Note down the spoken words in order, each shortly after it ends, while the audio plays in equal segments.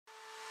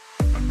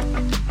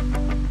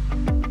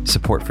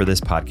Support for this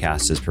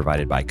podcast is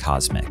provided by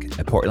Cosmic,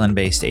 a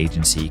Portland-based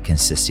agency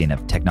consisting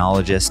of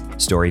technologists,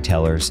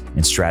 storytellers,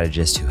 and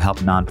strategists who help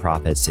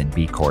nonprofits and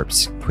B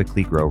Corps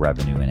quickly grow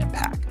revenue and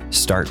impact.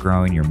 Start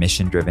growing your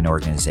mission-driven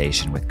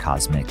organization with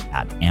Cosmic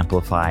at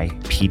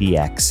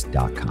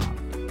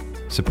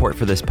amplifypdx.com. Support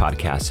for this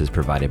podcast is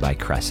provided by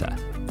Cresa.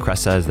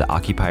 Cresa is the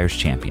occupier's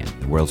champion,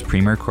 the world's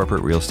premier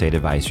corporate real estate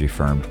advisory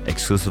firm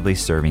exclusively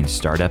serving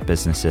startup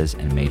businesses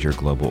and major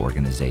global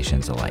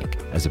organizations alike.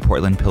 As a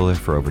Portland pillar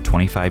for over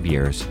 25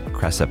 years,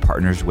 Cresa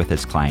partners with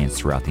its clients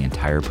throughout the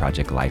entire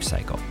project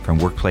lifecycle, from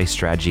workplace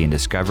strategy and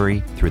discovery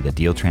through the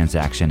deal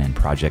transaction and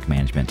project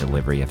management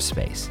delivery of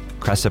space.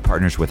 Cresa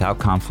partners without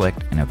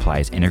conflict and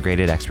applies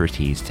integrated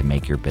expertise to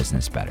make your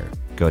business better.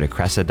 Go to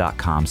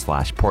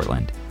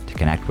cresa.com/Portland to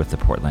connect with the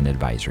Portland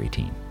advisory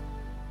team.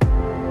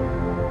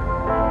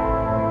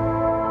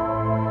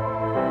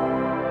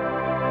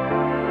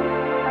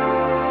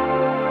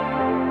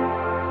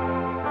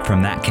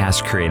 From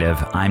ThatCast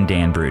Creative, I'm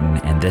Dan Bruton,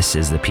 and this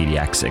is the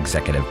PDX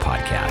Executive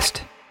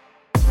Podcast,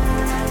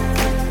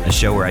 a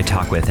show where I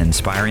talk with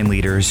inspiring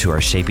leaders who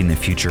are shaping the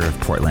future of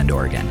Portland,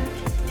 Oregon.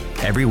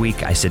 Every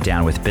week, I sit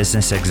down with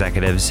business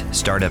executives,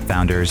 startup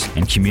founders,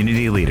 and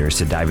community leaders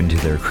to dive into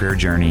their career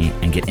journey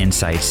and get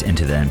insights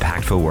into the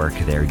impactful work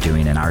they're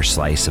doing in our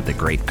slice of the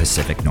great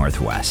Pacific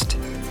Northwest.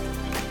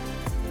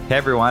 Hey,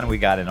 everyone. We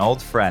got an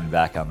old friend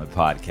back on the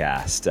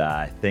podcast.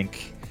 I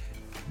think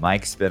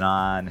Mike's been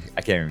on,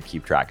 I can't even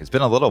keep track. It's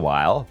been a little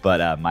while,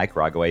 but Mike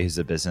Rogaway, who's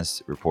a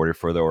business reporter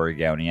for the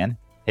Oregonian.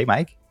 Hey,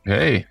 Mike.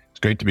 Hey, it's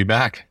great to be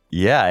back.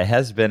 Yeah, it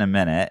has been a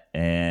minute,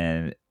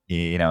 and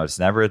you know, it's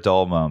never a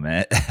dull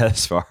moment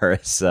as far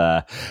as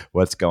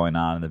what's going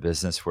on in the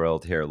business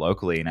world here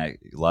locally. And I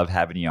love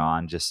having you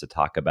on just to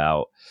talk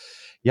about,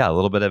 a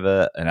little bit of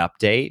an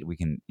update. We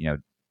can,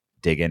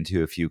 dig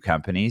into a few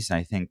companies. And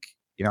I think,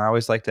 I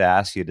always like to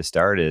ask you to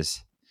start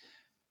is,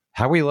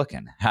 how are we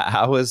looking?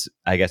 How is,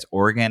 I guess,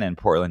 Oregon and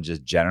Portland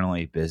just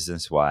generally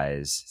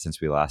business-wise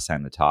since we last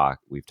time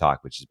we've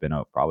talked, which has been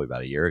probably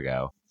about a year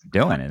ago,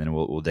 doing? And then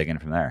we'll dig in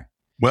from there.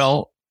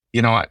 Well,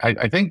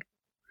 I think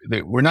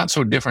that we're not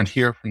so different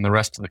here from the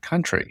rest of the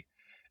country.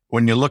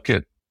 When you look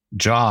at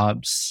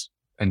jobs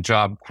and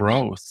job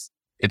growth,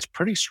 it's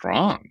pretty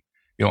strong.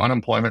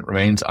 Unemployment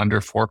remains under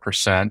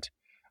 4%.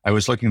 I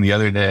was looking the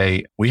other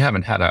day, we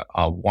haven't had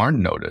a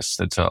warn notice,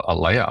 that's a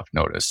layoff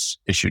notice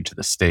issued to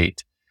the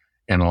state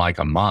in like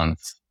a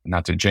month,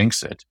 not to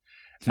jinx it.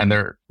 And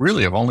there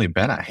really have only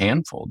been a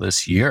handful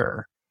this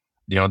year.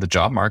 The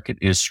job market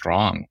is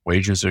strong.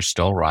 Wages are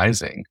still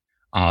rising,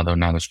 though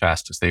not as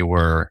fast as they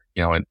were,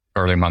 in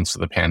early months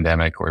of the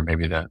pandemic or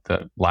maybe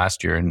the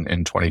last year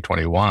in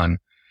 2021.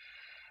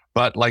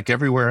 But like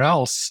everywhere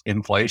else,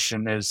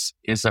 inflation is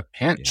a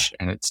pinch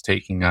and it's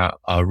taking a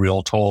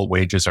real toll.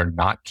 Wages are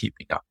not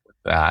keeping up with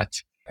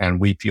that. And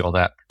we feel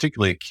that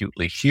particularly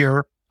acutely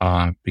here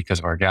because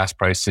of our gas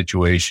price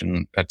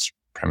situation that's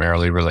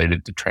primarily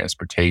related to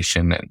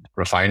transportation and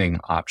refining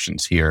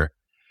options here.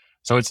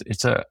 So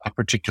it's a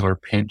particular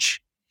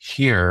pinch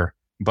here.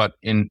 But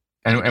and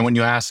when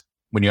you ask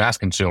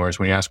consumers,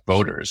 when you ask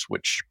voters,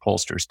 which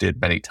pollsters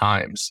did many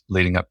times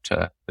leading up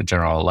to the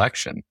general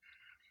election,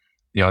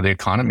 the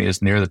economy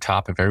is near the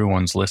top of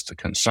everyone's list of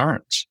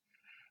concerns,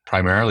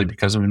 primarily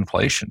because of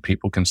inflation.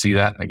 People can see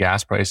that in the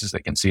gas prices. They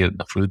can see it in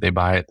the food they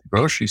buy at the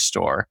grocery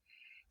store.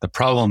 The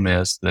problem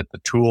is that the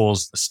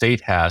tools the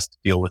state has to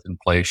deal with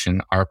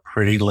inflation are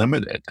pretty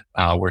limited.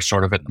 We're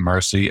sort of at the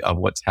mercy of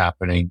what's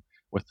happening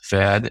with the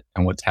Fed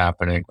and what's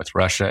happening with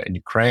Russia and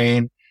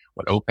Ukraine,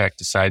 what OPEC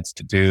decides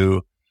to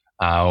do,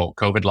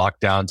 COVID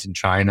lockdowns in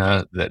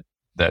China that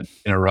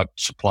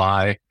interrupt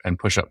supply and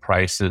push up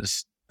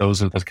prices.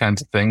 Those are the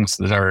kinds of things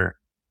that are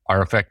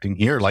affecting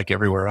here like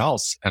everywhere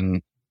else.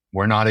 And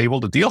we're not able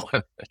to deal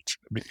with it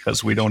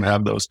because we don't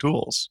have those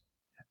tools.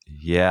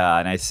 Yeah.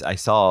 And I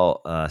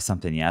saw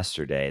something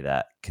yesterday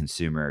that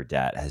consumer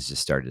debt has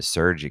just started to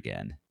surge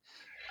again.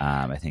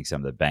 I think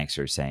some of the banks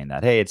are saying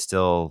that, hey, it's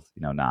still,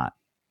 not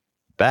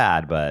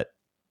bad, but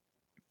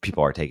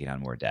people are taking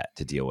on more debt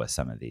to deal with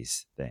some of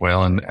these things.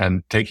 Well,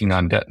 and taking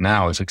on debt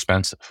now is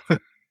expensive.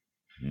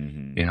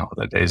 Mm-hmm.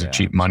 The days of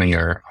cheap money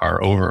are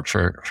over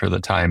for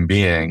the time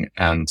being.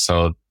 And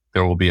so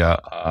there will be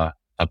a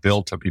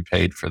bill to be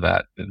paid for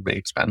that. It'll be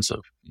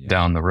expensive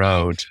down the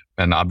road.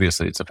 And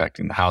obviously it's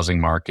affecting the housing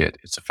market.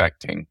 It's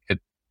affecting it.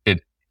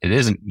 It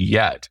isn't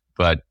yet,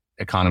 but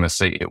economists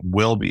say it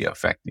will be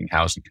affecting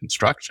housing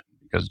construction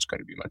because it's going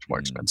to be much more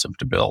expensive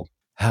to build.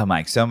 Oh,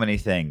 Mike, so many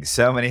things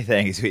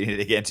we need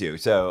to get into.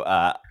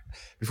 So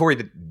before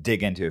we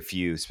dig into a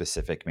few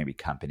specific maybe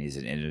companies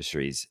and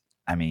industries,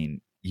 I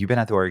mean, you've been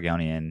at the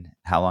Oregonian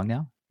how long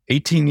now?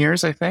 18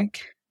 years, I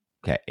think.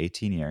 Okay,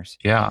 18 years.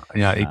 Yeah,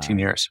 18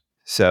 years.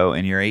 So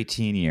in your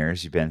 18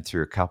 years, you've been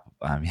through a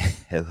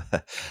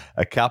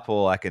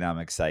couple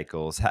economic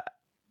cycles.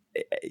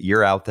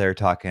 You're out there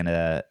talking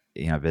to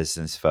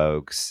business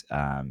folks,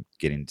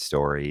 getting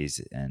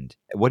stories. And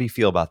what do you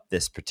feel about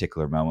this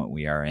particular moment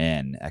we are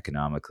in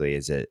economically?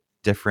 Is it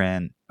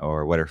different,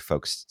 or what are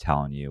folks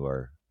telling you,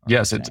 or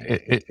Yes,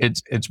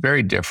 it's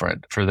very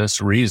different for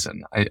this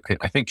reason.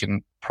 I think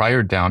in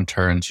prior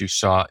downturns, you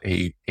saw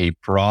a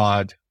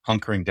broad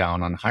hunkering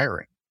down on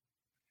hiring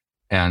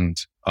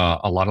and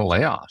a lot of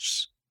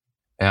layoffs.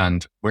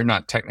 And we're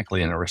not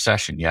technically in a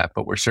recession yet,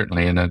 but we're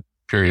certainly in a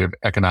period of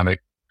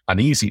economic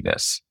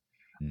uneasiness.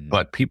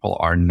 But people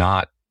are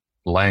not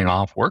laying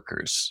off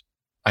workers.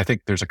 I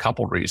think there's a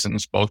couple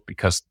reasons, both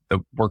because the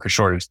worker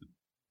shortage that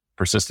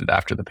persisted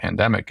after the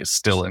pandemic is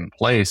still in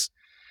place.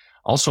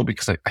 Also,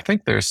 because I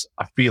think there's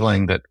a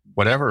feeling that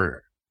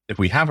if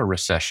we have a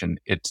recession,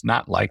 it's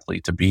not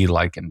likely to be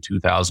like in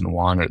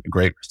 2001 or the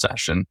Great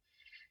Recession.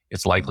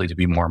 It's likely to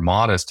be more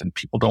modest, and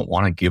people don't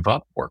want to give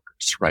up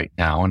workers right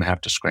now and have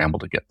to scramble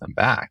to get them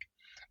back.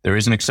 There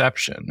is an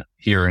exception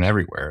here and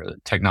everywhere. The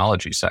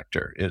technology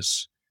sector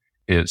is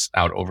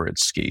out over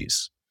its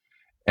skis,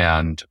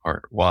 or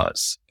it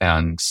was.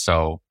 And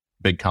so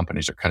big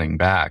companies are cutting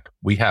back.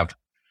 We have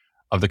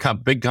of the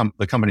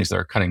companies that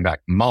are cutting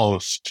back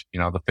most,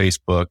 the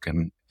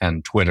Facebook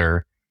and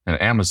Twitter and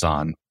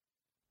Amazon,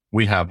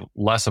 we have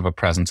less of a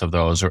presence of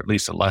those, or at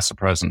least less a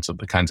presence of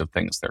the kinds of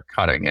things they're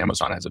cutting.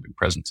 Amazon has a big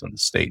presence in the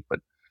state, but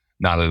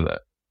not of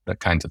the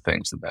kinds of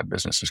things that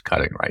business is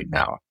cutting right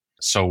now.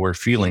 So we're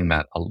feeling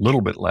that a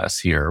little bit less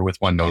here, with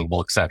one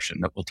notable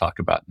exception that we'll talk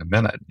about in a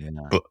minute.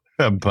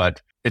 Yeah.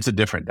 But it's a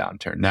different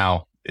downturn.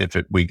 Now, if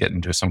we get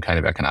into some kind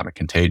of economic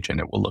contagion,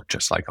 it will look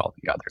just like all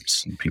the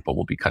others, and people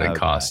will be cutting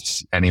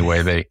costs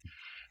anyway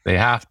they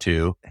have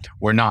to.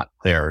 We're not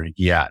there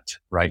yet.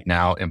 Right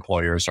now,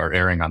 employers are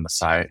erring on the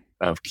side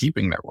of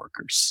keeping their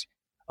workers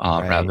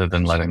rather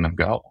than letting them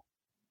go.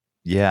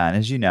 Yeah, and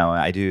as you know,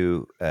 I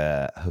do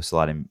host a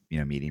lot of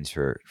meetings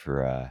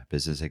for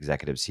business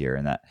executives here,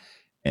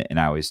 and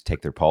I always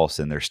take their pulse,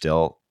 and they're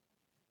still,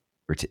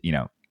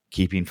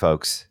 keeping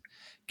folks,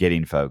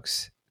 getting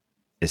folks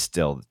is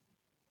still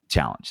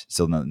challenge,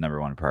 still the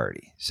number one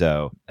priority.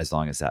 So as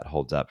long as that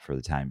holds up for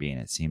the time being,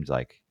 it seems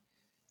like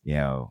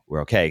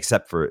we're okay.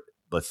 Except for,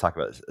 let's talk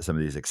about some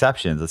of these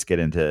exceptions. Let's get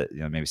into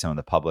maybe some of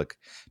the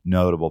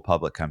notable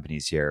public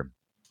companies here.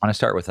 I want to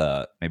start with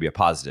maybe a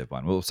positive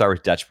one. We'll start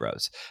with Dutch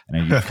Bros. I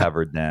know you've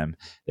covered them.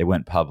 They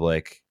went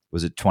public.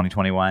 Was it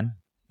 2021?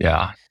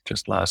 Yeah,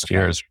 just last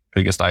year's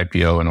biggest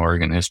IPO in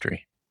Oregon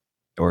history.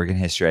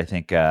 I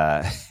think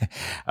I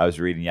was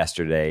reading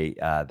yesterday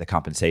the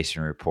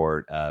compensation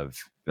report of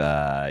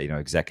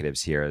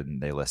executives here, and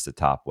they list the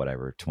top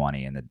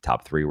 20, and the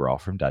top 3 were all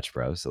from Dutch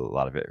Bros. So a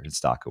lot of it in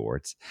stock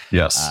awards.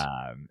 Yes,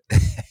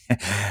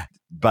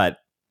 but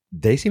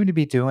they seem to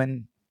be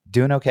doing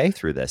okay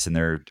through this, and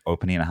they're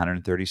opening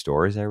 130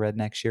 stores, I read,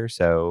 next year.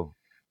 So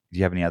do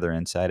you have any other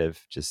insight of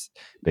just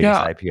biggest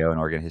IPO in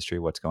Oregon history?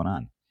 What's going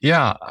on?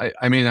 Yeah,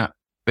 I mean,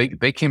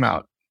 they came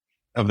out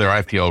of their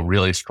IPO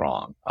really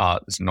strong.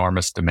 There's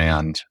enormous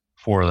demand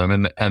for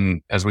them.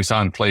 And as we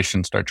saw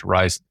inflation start to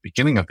rise at the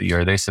beginning of the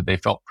year, they said they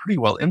felt pretty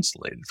well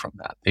insulated from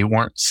that. They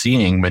weren't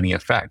seeing many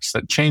effects.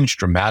 That changed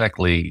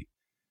dramatically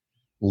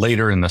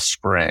later in the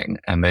spring.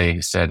 And they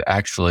said,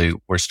 actually,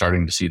 we're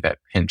starting to see that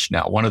pinch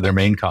now. One of their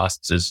main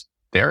costs is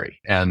dairy.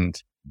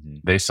 And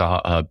they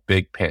saw a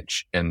big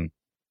pinch in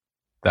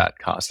that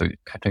cost.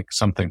 I think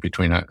something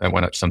between, it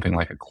went up something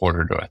like a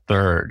quarter to a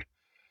third.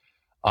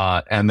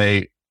 And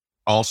they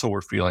also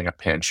were feeling a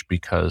pinch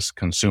because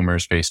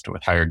consumers faced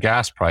with higher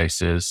gas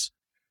prices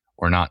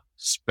were not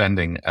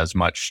spending as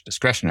much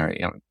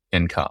discretionary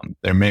income.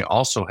 There may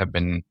also have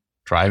been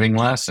driving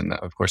less. And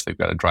of course, they've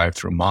got a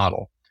drive-through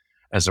model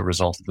as a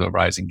result of the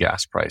rising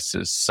gas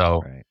prices.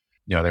 So,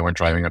 they weren't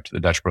driving up to the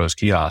Dutch Bros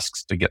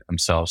kiosks to get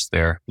themselves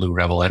their Blue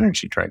Rebel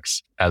energy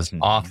drinks as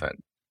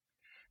often.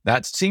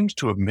 That seems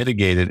to have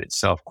mitigated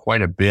itself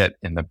quite a bit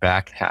in the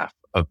back half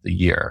of the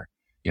year.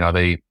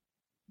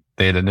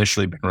 They had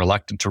initially been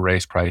reluctant to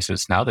raise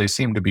prices. Now they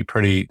seem to be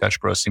Dutch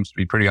Bros seems to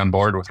be pretty on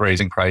board with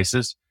raising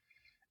prices.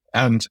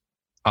 And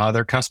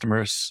their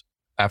customers,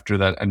 after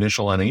that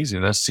initial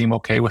uneasiness, seem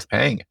okay with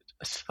paying it.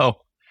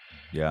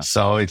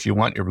 So if you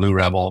want your Blue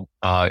Rebel,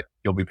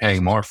 you'll be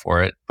paying more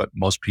for it. But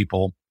most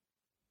people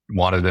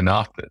want it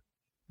enough that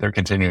they're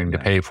continuing to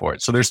pay for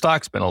it. So their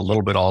stock's been a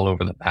little bit all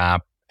over the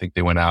map. I think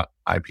they went out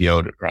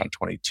IPO'd at around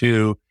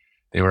 22.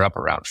 They were up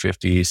around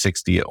 50,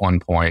 60 at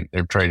one point.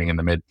 They're trading in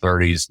the mid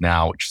 30s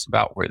now, which is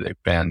about where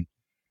they've been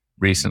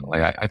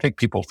recently. I think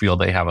people feel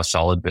they have a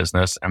solid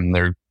business, and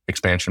their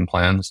expansion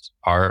plans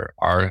are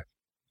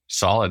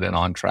solid and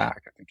on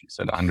track. I think you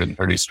said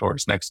 130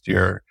 stores next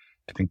year.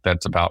 I think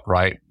that's about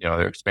right.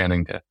 They're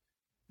expanding to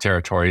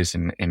territories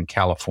in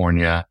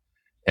California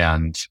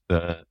and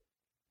the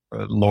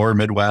lower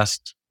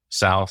Midwest,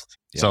 South.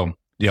 Yeah. So,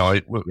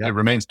 it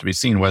remains to be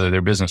seen whether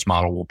their business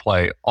model will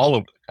play all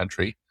over the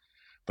country.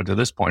 But to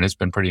this point, it's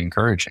been pretty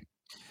encouraging.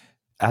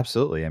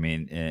 Absolutely. I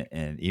mean,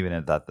 and even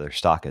if that their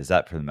stock is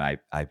up from the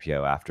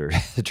IPO after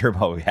the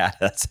turmoil we had,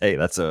 that's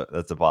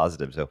a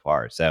positive so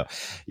far. So,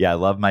 I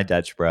love my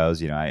Dutch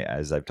Bros.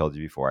 As I've told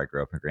you before, I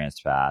grew up in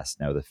Grants Pass,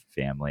 know the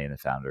family and the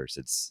founders.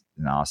 It's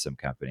an awesome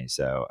company.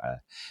 So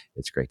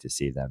it's great to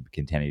see them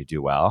continue to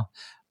do well.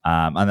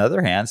 On the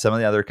other hand, some of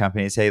the other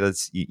companies,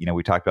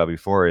 we talked about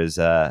before is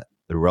the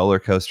roller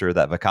coaster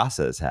that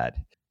Vacasa has had.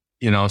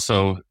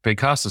 So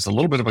Vacasa is a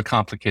little bit of a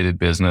complicated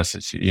business.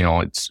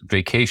 It's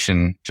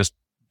vacation. Just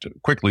to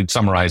quickly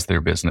summarize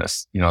their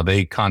business.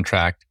 They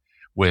contract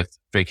with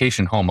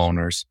vacation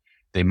homeowners.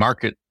 They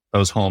market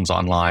those homes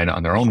online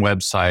on their own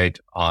website,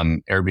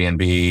 on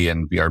Airbnb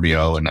and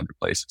VRBO and other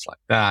places like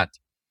that.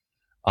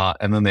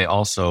 And then they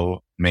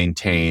also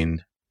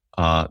maintain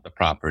the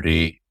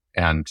property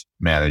and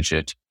manage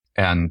it.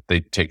 And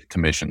they take a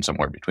commission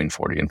somewhere between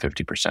 40 and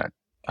 50%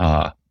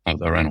 of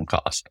the rental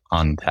cost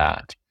on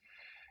that.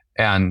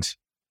 And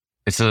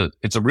it's a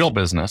real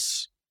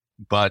business,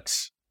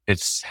 but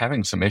it's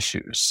having some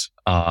issues.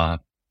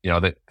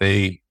 That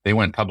they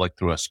went public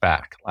through a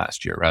SPAC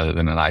last year rather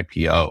than an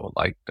IPO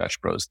like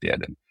Dutch Bros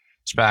did. And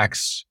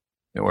SPACs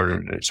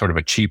were sort of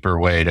a cheaper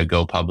way to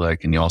go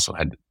public, and you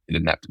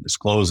didn't have to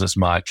disclose as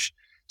much.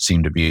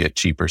 Seemed to be a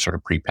cheaper sort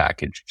of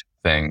prepackaged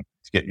thing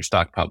to get your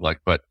stock public.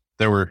 But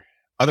there were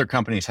other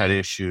companies had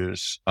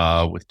issues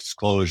with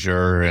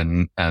disclosure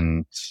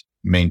and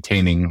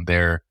maintaining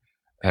their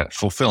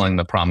fulfilling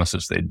the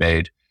promises they'd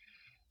made.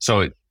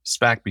 So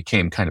SPAC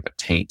became kind of a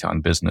taint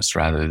on business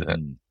rather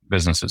than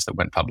businesses that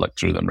went public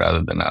through them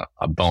rather than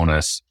a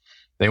bonus.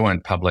 They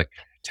went public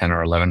 $10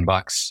 or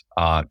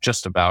 $11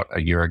 just about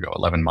a year ago,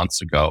 11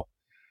 months ago,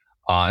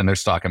 and their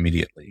stock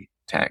immediately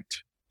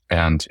tanked,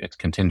 and it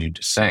continued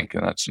to sink,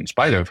 and that's in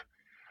spite of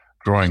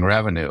growing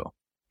revenue.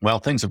 Well,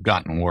 things have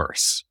gotten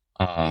worse.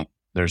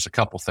 There's a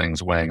couple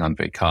things weighing on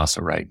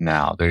Vacasa right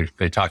now.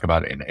 They talk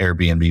about an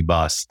Airbnb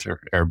bust or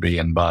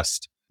Airbnb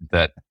bust,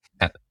 that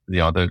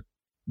the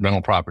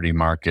rental property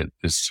market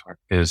is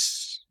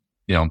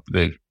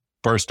the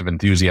burst of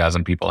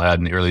enthusiasm people had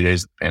in the early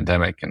days of the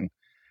pandemic and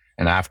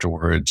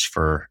afterwards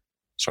for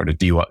sort of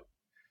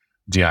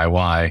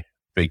DIY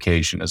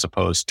vacation as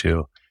opposed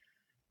to,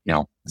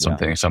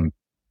 some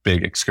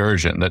big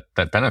excursion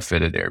that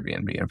benefited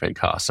Airbnb and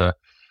Vacasa,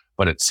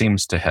 but it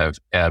seems to have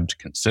ebbed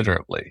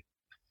considerably.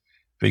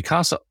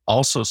 Vacasa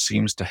also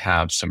seems to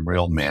have some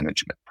real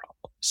management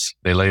problems.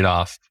 They laid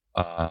off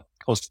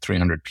close to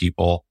 300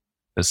 people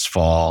this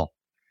fall,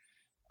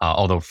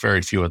 although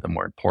very few of them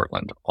were in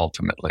Portland,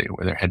 ultimately,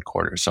 where their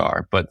headquarters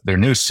are. But their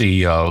new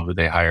CEO, who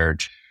they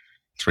hired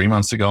 3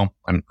 months ago,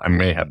 I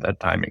may have that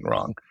timing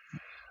wrong,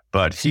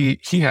 but he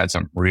had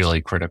some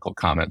really critical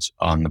comments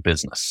on the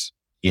business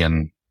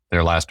in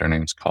their last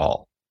earnings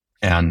call,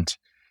 and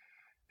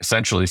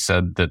essentially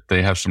said that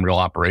they have some real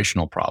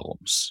operational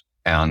problems,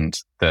 and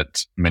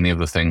that many of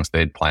the things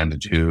they'd planned to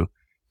do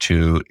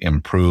to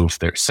improve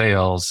their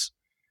sales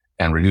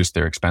and reduce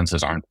their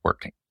expenses aren't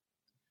working.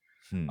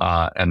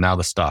 And now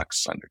the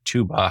stock's under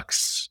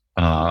 $2,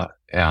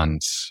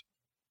 and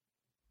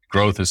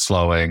growth is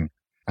slowing.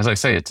 As I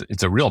say,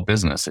 it's a real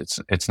business.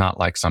 It's not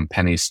like some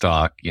penny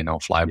stock,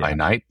 fly by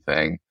night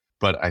thing.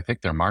 But I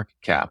think their market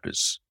cap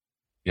is,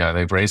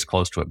 they've raised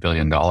close to $1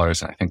 billion,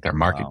 and I think their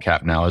market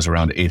cap now is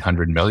around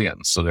 800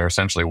 million. So they're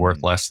essentially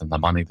worth less than the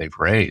money they've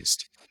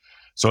raised.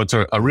 So it's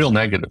a real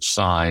negative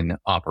sign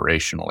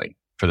operationally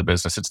for the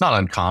business. It's not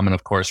uncommon,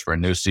 of course, for a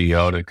new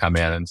CEO to come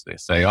in and they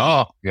say,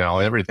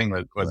 everything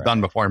that was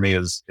done before me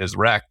is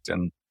wrecked,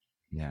 and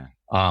we're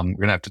going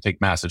to have to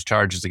take massive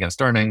charges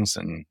against earnings,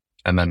 and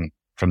then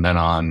from then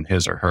on,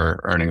 his or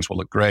her earnings will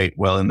look great.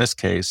 Well, in this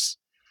case,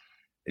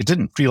 it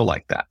didn't feel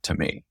like that to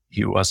me.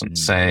 He wasn't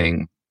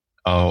saying,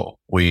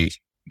 we're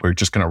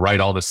just going to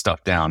write all this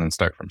stuff down and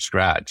start from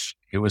scratch.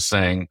 He was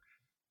saying,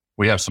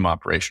 we have some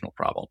operational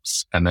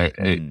problems. And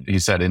he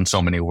said in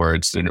so many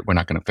words, we're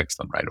not going to fix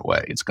them right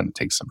away. It's going to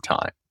take some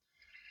time.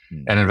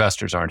 And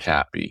investors aren't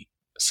happy.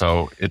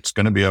 So it's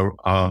going to be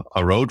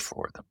a road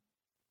for them.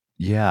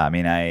 Yeah. I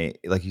mean,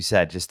 like you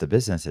said, just the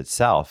business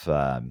itself,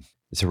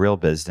 it's a real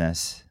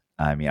business.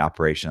 I mean,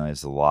 operationally,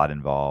 there's a lot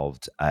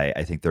involved.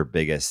 I think their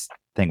biggest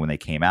thing when they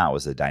came out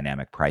was the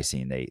dynamic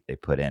pricing they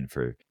put in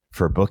for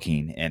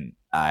booking. And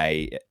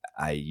I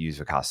use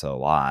Vacasa a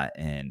lot,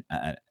 and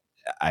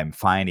I'm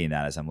finding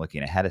that as I'm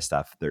looking ahead of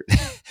stuff,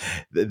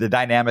 the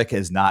dynamic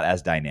is not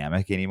as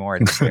dynamic anymore.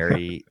 It's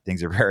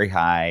things are very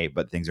high,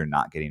 but things are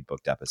not getting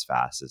booked up as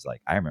fast as,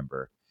 like, I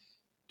remember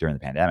during the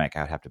pandemic,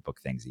 I would have to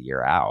book things a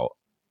year out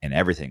and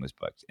everything was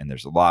booked, and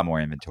there's a lot more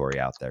inventory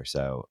out there.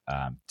 So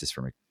just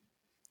from a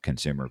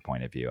consumer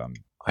point of view,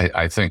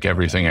 I think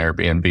everything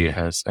Airbnb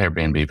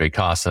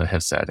Vacasa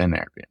has said in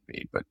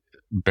Airbnb, but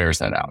bears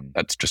that out.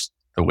 That's just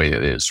the way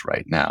it is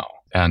right now.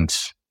 And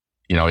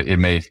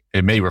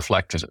it may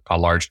reflect to a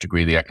large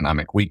degree the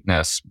economic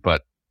weakness,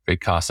 but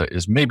Vacasa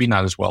is maybe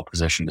not as well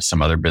positioned as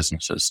some other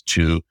businesses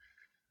to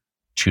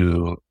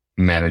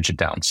manage a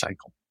down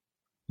cycle.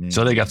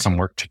 So they got some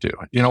work to do.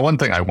 One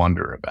thing I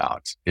wonder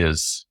about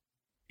is,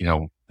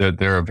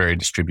 they're a very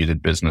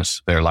distributed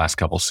business. Their last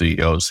couple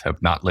CEOs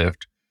have not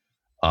lived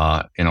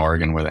in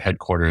Oregon, where the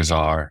headquarters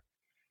are,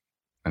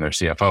 and their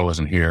CFO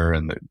wasn't here,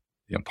 and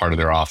part of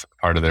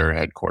their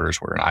headquarters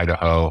were in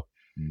Idaho.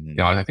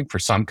 I think for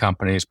some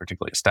companies,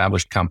 particularly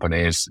established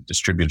companies,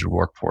 distributed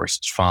workforce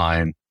is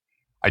fine.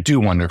 I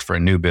do wonder for a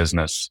new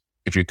business,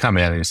 if you come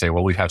in and you say,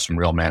 well, we have some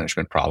real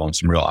management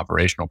problems, some real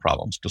operational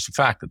problems, just the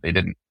fact that they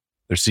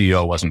their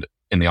CEO wasn't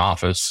in the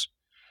office,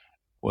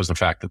 was the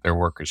fact that their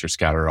workers are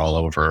scattered all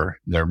over,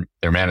 their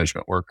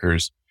management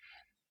workers.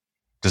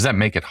 Does that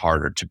make it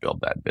harder to build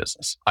that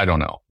business? I don't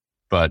know,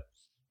 but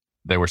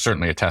they were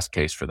certainly a test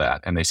case for that,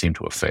 and they seem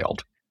to have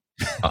failed.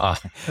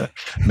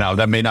 Now,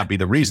 that may not be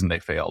the reason they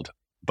failed,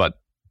 but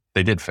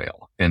they did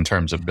fail in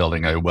terms of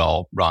building a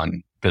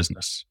well-run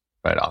business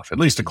right off, at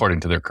least according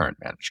to their current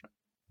management.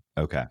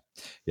 Okay.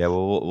 Yeah,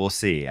 well, we'll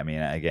see. I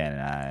mean, again,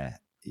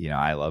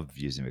 I love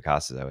using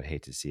Vacasa. I would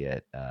hate to see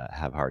it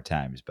have hard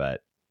times,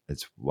 but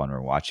it's one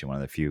we're watching, one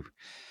of the few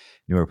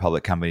newer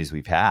public companies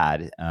we've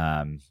had.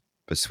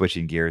 But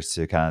switching gears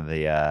to kind of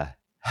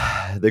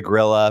the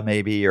gorilla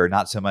maybe, or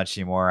not so much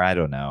anymore. I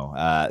don't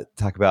know.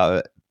 Talk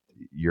about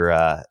your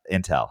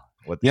Intel.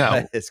 What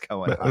is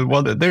going on?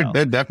 Well,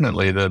 they're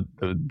definitely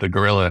the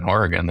gorilla in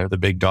Oregon. They're the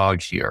big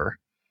dog here.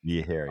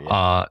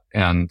 Yeah.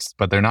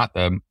 But they're not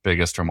the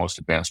biggest or most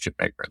advanced chip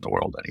maker in the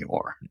world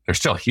anymore. They're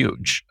still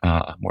huge,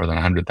 more than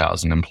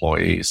 100,000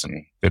 employees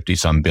and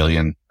 50-some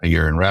billion a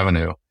year in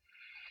revenue.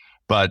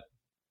 But,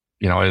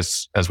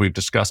 as we've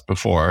discussed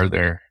before,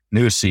 their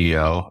new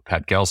CEO,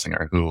 Pat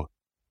Gelsinger, who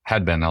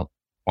had been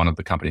one of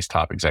the company's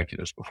top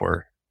executives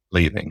before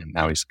leaving, and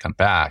now he's come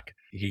back,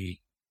 he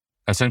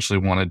essentially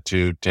wanted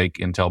to take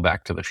Intel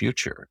back to the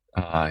future.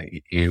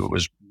 He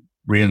was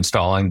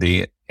reinstalling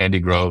the Andy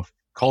Grove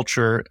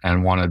culture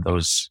and wanted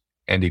those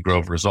Andy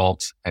Grove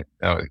results.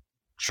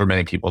 For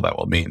many people, that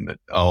will mean that,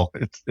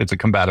 it's a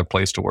combative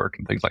place to work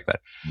and things like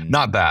that. Mm-hmm.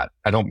 Not that.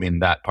 I don't mean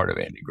that part of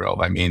Andy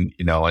Grove. I mean,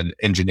 an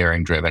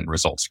engineering-driven,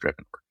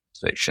 results-driven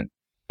organization.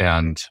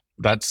 And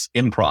that's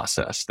in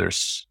process.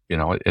 There's,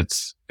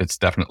 it's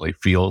definitely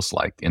feels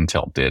like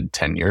Intel did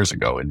 10 years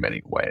ago in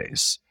many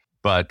ways,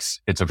 but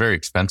it's a very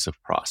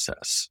expensive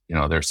process.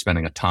 They're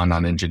spending a ton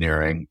on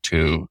engineering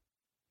to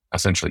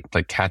essentially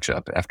play catch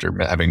up after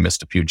having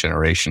missed a few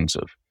generations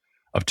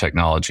of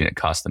technology, and it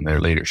cost them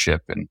their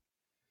leadership and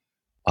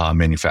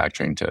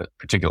manufacturing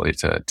particularly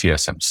to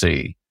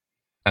TSMC.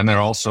 And they're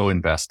also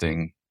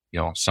investing,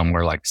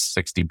 somewhere like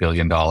 $60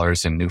 billion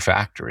in new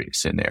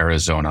factories in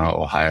Arizona,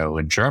 Ohio,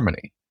 and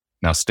Germany.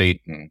 Now, state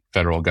and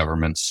federal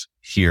governments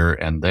here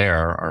and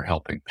there are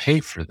helping pay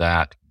for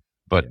that,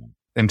 but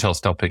Intel's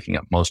still picking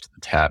up most of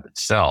the tab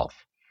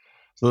itself.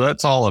 So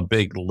that's all a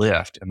big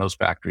lift, and those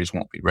factories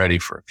won't be ready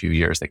for a few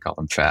years. They call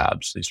them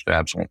fabs. These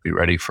fabs won't be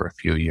ready for a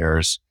few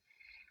years.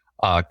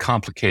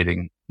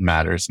 Complicating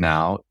matters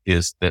now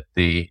is that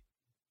the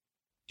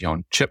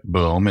chip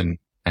boom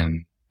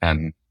and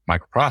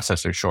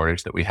microprocessor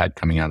shortage that we had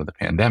coming out of the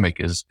pandemic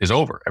is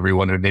over.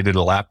 Everyone who needed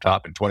a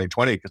laptop in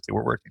 2020 because they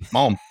were working from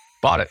home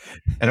bought it,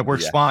 and it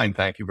works fine.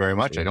 Thank you very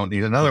much. I don't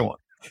need another one.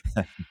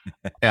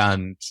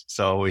 And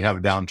so we have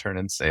a downturn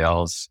in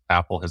sales.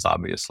 Apple has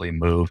obviously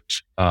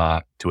moved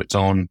to its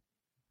own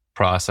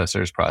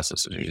processors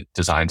it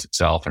designs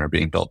itself and are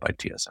being built by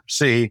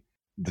TSMC.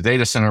 The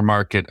data center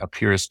market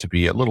appears to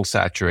be a little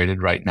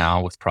saturated right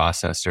now with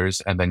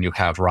processors. And then you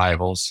have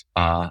rivals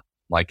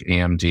like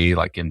AMD,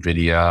 like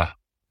NVIDIA,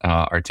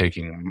 are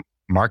taking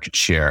market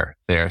share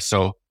there.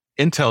 So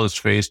Intel is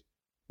faced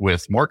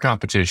with more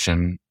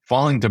competition,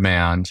 falling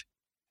demand,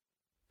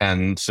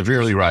 and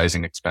severely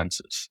rising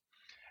expenses.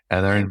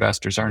 And their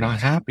investors are not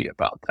happy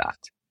about that.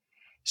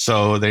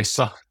 So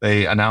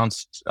they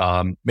announced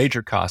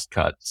major cost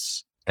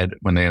cuts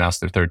when they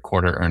announced their third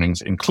quarter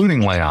earnings,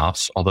 including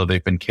layoffs, although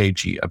they've been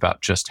cagey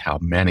about just how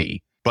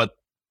many. But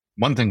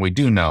one thing we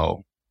do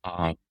know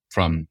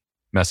from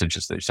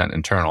messages they sent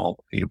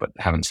internal, but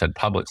haven't said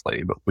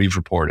publicly, but we've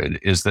reported,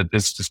 is that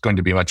this is going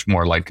to be much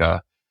more like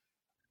a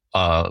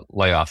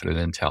layoff at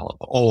an Intel of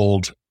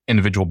old.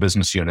 Individual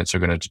business units are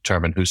going to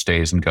determine who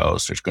stays and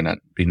goes. There's going to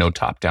be no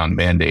top-down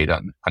mandate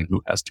on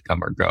who has to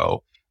come or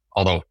go.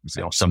 Although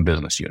some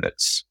business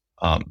units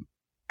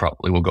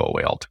probably will go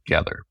away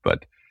altogether.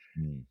 But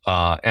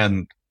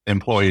and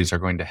employees are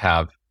going to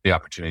have the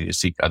opportunity to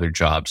seek other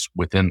jobs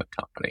within the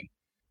company.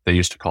 They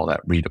used to call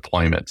that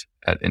redeployment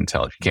at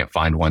Intel. If you can't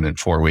find one in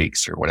 4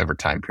 weeks or whatever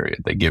time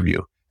period they give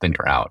you, then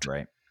you're out.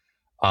 Right.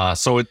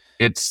 So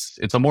it's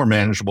a more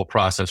manageable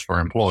process for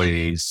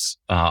employees,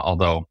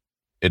 although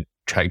it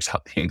drags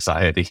out the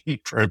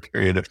anxiety for a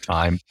period of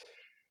time.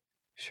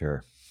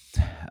 Sure.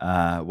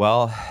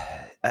 Well,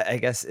 I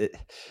guess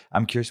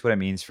I'm curious what it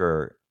means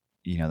for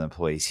the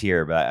employees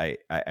here, but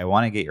I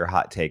want to get your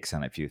hot takes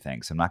on a few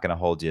things. I'm not going to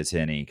hold you to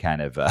any kind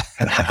of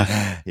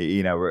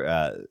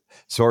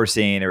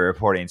sourcing or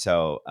reporting.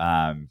 So,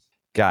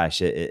 gosh,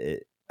 to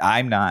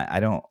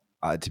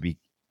be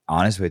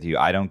honest with you,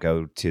 I don't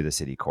go to the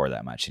city core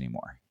that much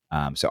anymore.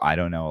 So I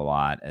don't know a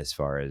lot as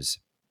far as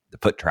the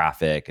foot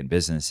traffic and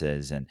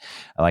businesses, and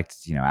I like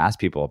to ask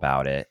people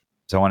about it.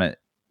 So I want to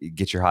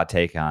get your hot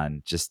take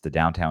on just the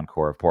downtown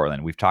core of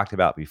Portland. We've talked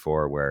about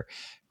before where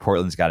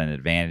Portland's got an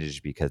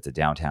advantage because the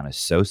downtown is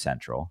so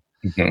central.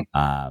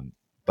 Mm-hmm.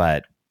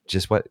 But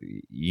just what,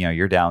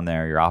 you're down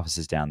there, your office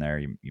is down there.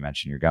 You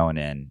mentioned you're going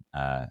in,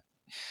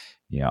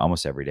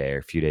 almost every day or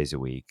a few days a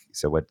week.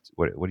 So what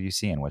are you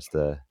seeing? What's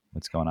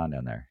going on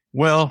down there?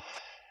 Well,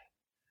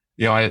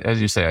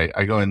 As you say,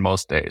 I go in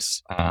most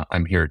days.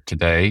 I'm here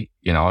today,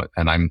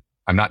 and I'm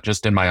not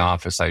just in my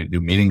office. I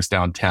do meetings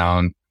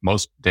downtown.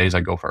 Most days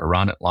I go for a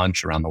run at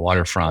lunch around the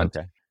waterfront.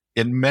 Okay.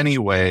 In many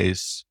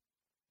ways,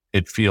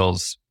 it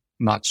feels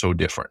not so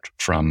different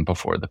from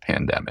before the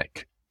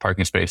pandemic.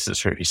 Parking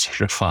spaces are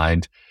easier to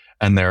find,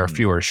 and there are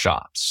fewer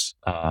shops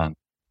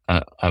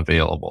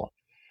available.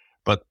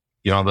 But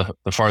the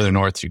farther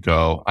north you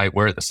go,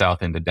 we're at the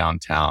south end of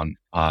downtown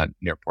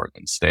near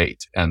Portland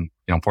State, and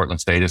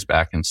Portland State is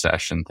back in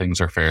session. Things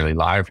are fairly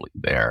lively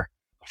there.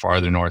 The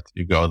farther north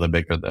you go, the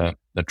bigger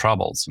the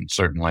troubles, and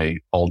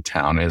certainly Old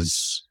Town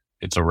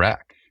it's a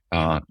wreck.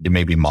 It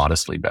may be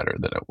modestly better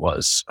than it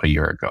was a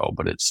year ago,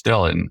 but it's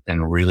still in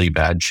really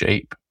bad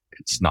shape.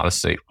 It's not a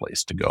safe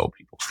place to go,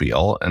 people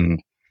feel.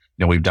 And,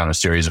 we've done a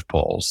series of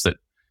polls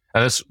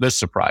and this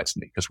surprised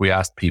me because we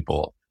asked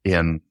people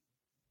in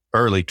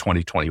early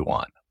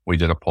 2021, we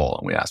did a poll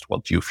and we asked, well,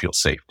 do you feel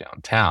safe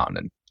downtown?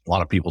 And a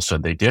lot of people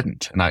said they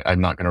didn't. And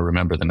I'm not going to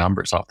remember the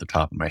numbers off the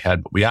top of my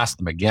head, but we asked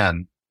them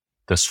again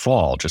this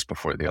fall, just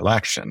before the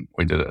election.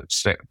 We did a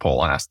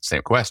poll and asked the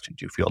same question.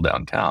 Do you feel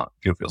downtown?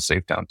 Do you feel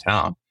safe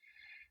downtown?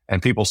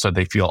 And people said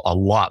they feel a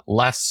lot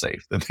less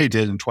safe than they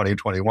did in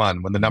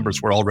 2021 when the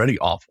numbers were already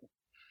awful.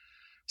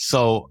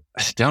 So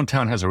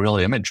downtown has a real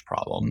image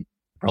problem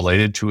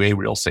related to a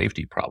real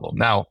safety problem.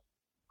 Now,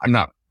 I'm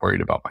not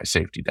worried about my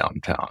safety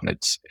downtown.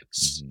 It's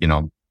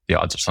the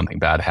odds of something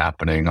bad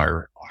happening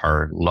are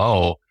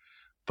low,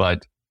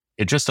 but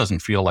it just doesn't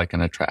feel like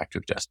an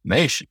attractive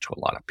destination to a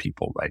lot of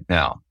people right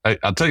now.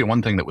 I'll tell you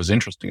one thing that was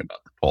interesting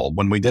about the poll.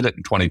 When we did it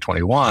in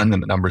 2021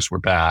 and the numbers were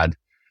bad,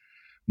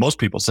 most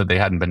people said they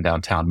hadn't been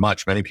downtown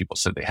much. Many people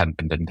said they hadn't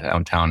been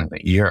downtown in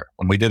a year.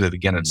 When we did it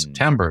again in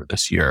September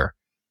this year,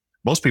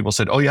 most people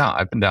said, oh yeah,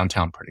 I've been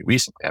downtown pretty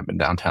recently. I've been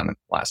downtown in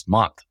the last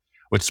month,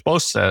 which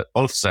both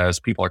says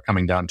people are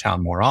coming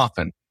downtown more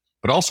often,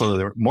 but also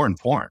they're more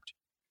informed.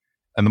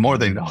 And the more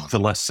they know, the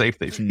less safe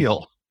they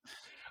feel,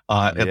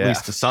 at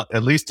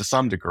least to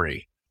some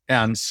degree.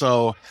 And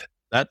so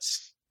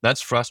that's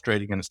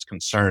frustrating and it's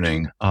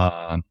concerning.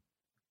 In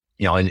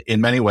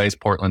many ways,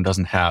 Portland's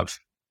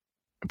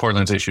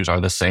issues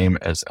are the same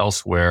as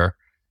elsewhere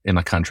in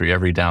the country.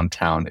 Every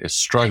downtown is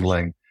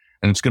struggling,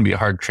 and it's going to be a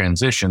hard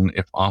transition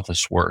if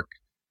office work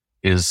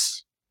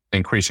is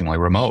increasingly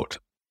remote.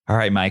 All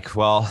right, Mike.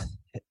 Well,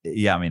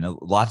 yeah, a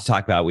lot to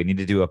talk about. We need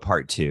to do a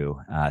part 2.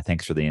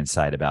 Thanks for the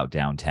insight about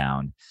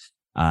downtown.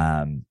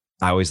 I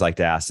always like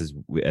to ask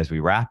as we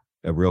wrap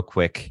real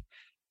quick,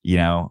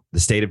 the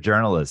state of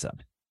journalism.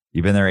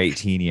 You've been there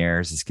 18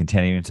 years. It's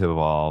continuing to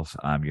evolve.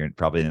 You're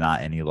probably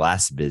not any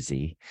less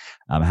busy.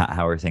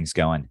 How are things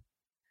going?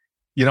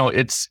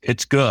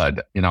 It's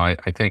good. I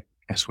think,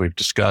 as we've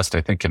discussed, I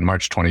think in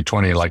March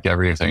 2020, like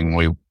everything,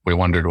 we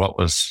wondered what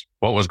was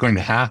going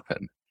to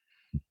happen.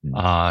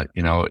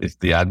 If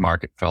the ad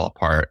market fell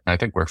apart. And I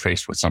think we're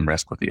faced with some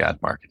risk with the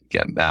ad market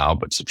again now,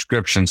 but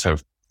subscriptions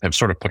have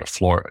sort of put a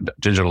floor,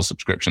 digital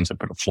subscriptions have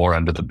put a floor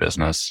under the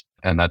business.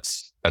 And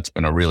that's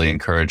been a really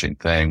encouraging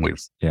thing.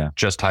 We've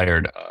just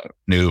hired a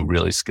new,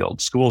 really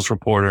skilled schools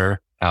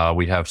reporter.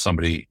 We have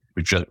somebody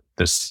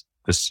this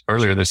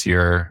earlier this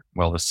year,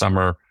 this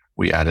summer,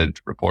 we added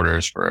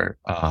reporters for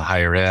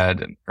higher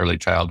ed and early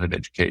childhood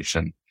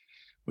education.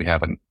 We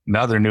have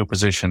another new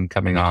position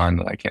coming on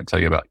that I can't tell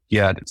you about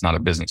yet. It's not a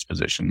business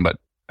position, but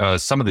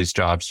some of these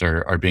jobs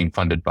are being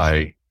funded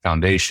by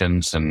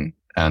foundations and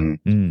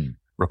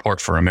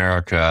Report for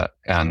America.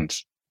 And,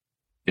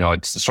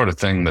 it's the sort of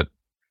thing that,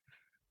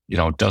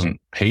 doesn't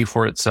pay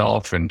for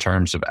itself in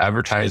terms of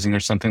advertising or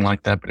something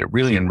like that, but it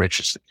really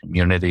enriches the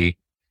community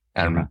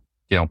and,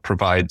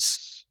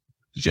 provides,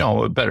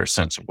 a better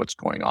sense of what's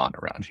going on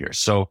around here.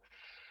 So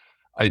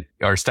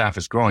our staff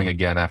is growing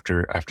again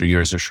after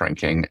years of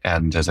shrinking.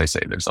 And as I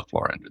say, there's a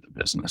floor under the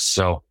business.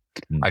 So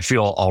I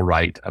feel all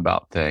right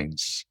about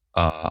things.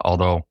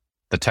 Although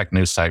the tech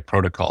news site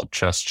Protocol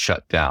just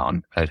shut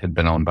down. It had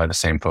been owned by the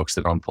same folks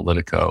that own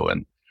Politico.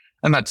 And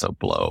that's a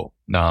blow.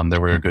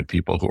 There were good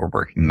people who were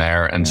working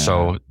there. And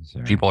so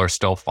people are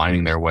still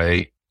finding their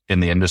way in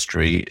the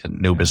industry, and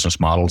new business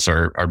models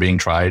are being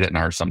tried and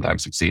are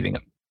sometimes succeeding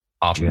and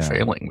often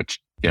failing, which,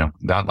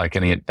 not like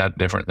that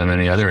different than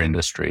any other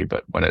industry,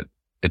 but when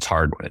it's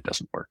hard when it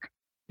doesn't work.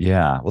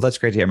 Yeah. Well, that's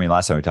great to hear.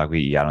 Last time we talked,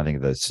 I don't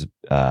think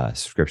the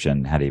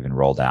subscription had even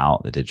rolled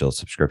out, the digital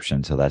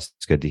subscription. So that's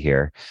good to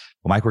hear.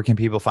 Well, Mike, where can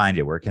people find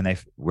you? Where can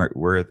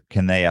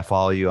they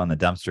follow you on the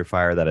dumpster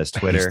fire that is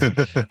Twitter?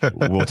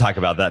 We'll talk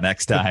about that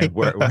next time.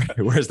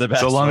 Where's the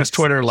best? So long as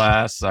Twitter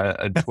lasts.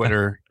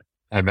 Twitter,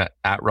 I'm at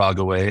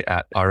Rogaway,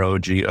 at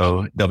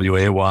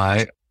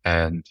ROGOWAY,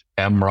 and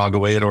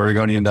mrogaway at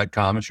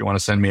Oregonian.com if you want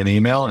to send me an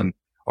email, and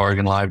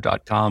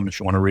OregonLive.com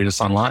if you want to read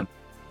us online.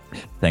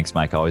 Thanks,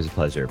 Mike. Always a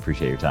pleasure.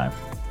 Appreciate your time.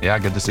 Yeah,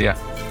 good to see you.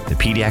 The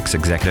PDX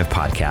Executive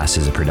Podcast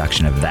is a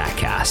production of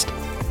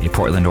ThatCast, a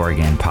Portland,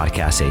 Oregon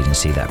podcast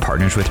agency that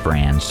partners with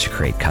brands to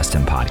create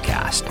custom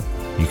podcasts.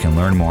 You can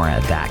learn more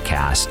at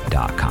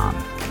thatcast.com.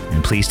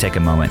 And please take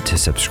a moment to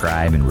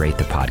subscribe and rate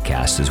the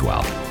podcast as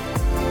well.